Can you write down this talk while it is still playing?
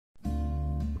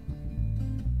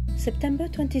September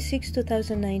 26,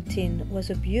 2019 was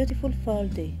a beautiful fall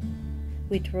day.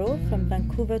 We drove from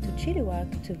Vancouver to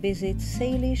Chilliwack to visit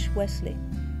Saylesh Wesley.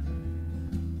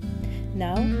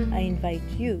 Now I invite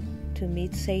you to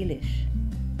meet Saylesh.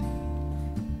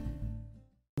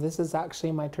 This is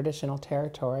actually my traditional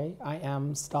territory. I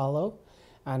am Stalo,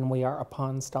 and we are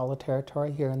upon Stalo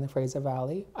territory here in the Fraser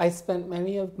Valley. I spent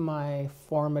many of my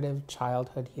formative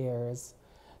childhood years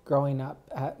growing up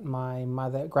at my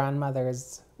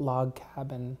grandmother's log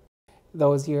cabin.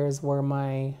 Those years were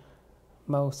my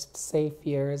most safe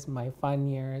years, my fun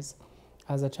years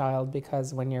as a child,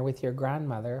 because when you're with your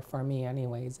grandmother, for me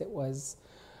anyways, it was,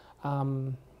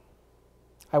 I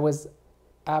was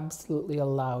absolutely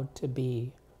allowed to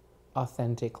be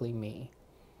authentically me.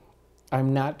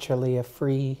 I'm naturally a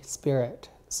free spirit,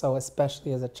 so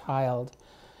especially as a child,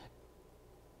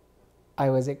 I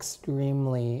was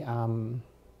extremely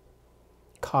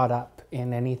caught up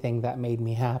in anything that made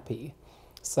me happy.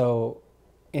 So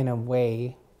in a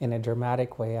way, in a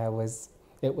dramatic way, it was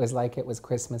like it was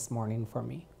Christmas morning for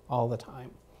me all the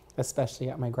time, especially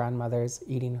at my grandmother's,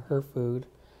 eating her food,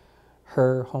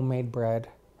 her homemade bread,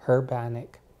 her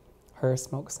bannock, her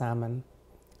smoked salmon,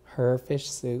 her fish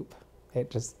soup.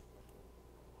 It just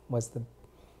was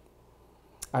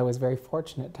I was very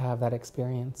fortunate to have that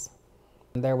experience.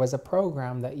 There was a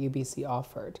program that UBC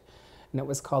offered, and it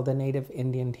was called the Native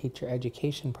Indian Teacher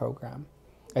Education Program.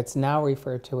 It's now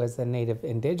referred to as the Native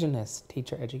Indigenous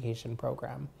Teacher Education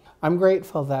Program. I'm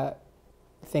grateful that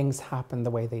things happened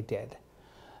the way they did,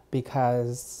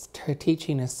 because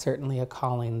teaching is certainly a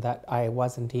calling that I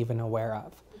wasn't even aware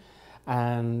of.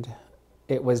 And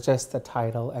it was just the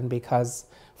title, and because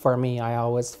for me, I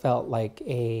always felt like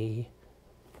a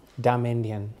dumb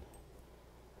Indian.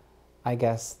 I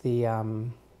guess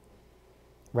the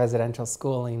residential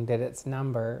schooling did its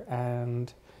number,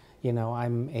 and you know,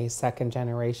 I'm a second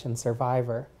generation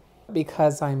survivor.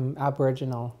 Because I'm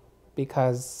Aboriginal,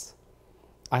 because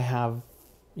I have,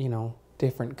 you know,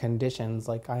 different conditions,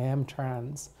 like I am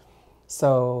trans,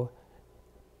 so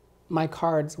my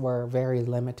cards were very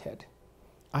limited.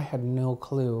 I had no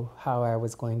clue how I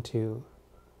was going to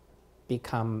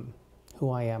become who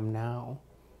I am now.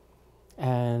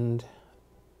 And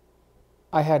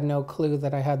I had no clue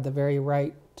that I had the very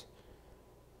right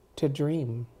to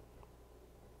dream.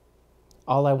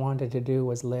 All I wanted to do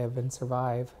was live and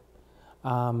survive.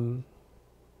 But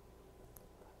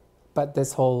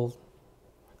this whole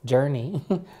journey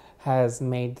has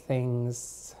made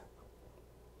things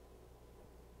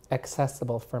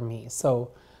accessible for me.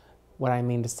 So what I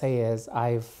mean to say is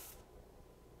I've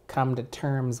come to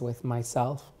terms with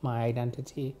myself, my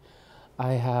identity.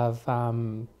 I have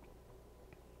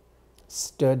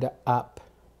stood up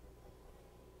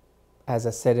as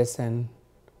a citizen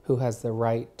who has the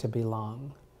right to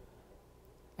belong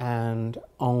and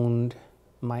owned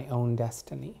my own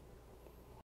destiny.